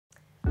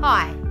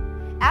Hi,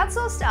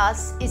 Outsource to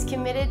Us is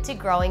committed to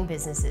growing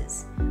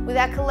businesses. With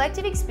our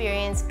collective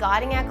experience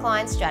guiding our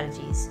clients'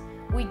 strategies,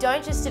 we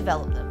don't just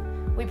develop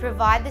them, we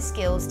provide the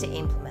skills to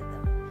implement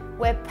them.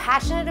 We're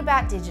passionate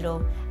about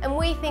digital and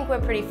we think we're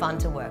pretty fun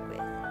to work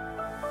with.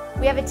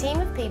 We have a team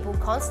of people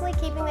constantly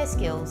keeping their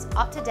skills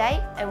up to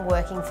date and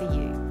working for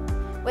you.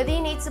 Whether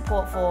you need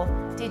support for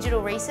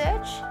digital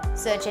research,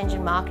 search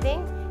engine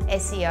marketing,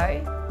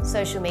 SEO,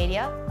 social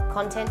media,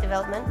 content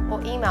development, or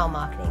email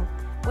marketing,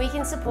 we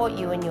can support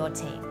you and your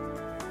team.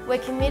 We're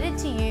committed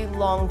to you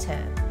long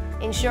term,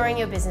 ensuring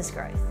your business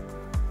growth.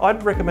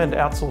 I'd recommend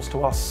Outsource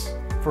to Us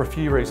for a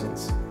few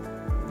reasons.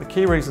 The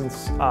key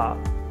reasons are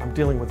I'm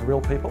dealing with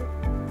real people,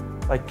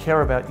 they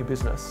care about your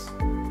business,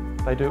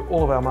 they do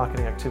all of our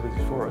marketing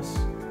activities for us,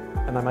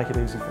 and they make it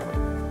easy for me.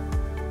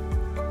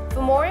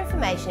 For more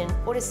information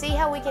or to see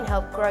how we can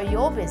help grow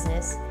your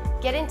business,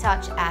 get in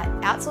touch at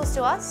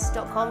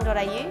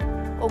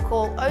outsourcetous.com.au or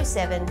call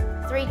 07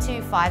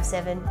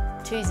 3257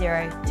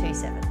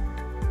 2027.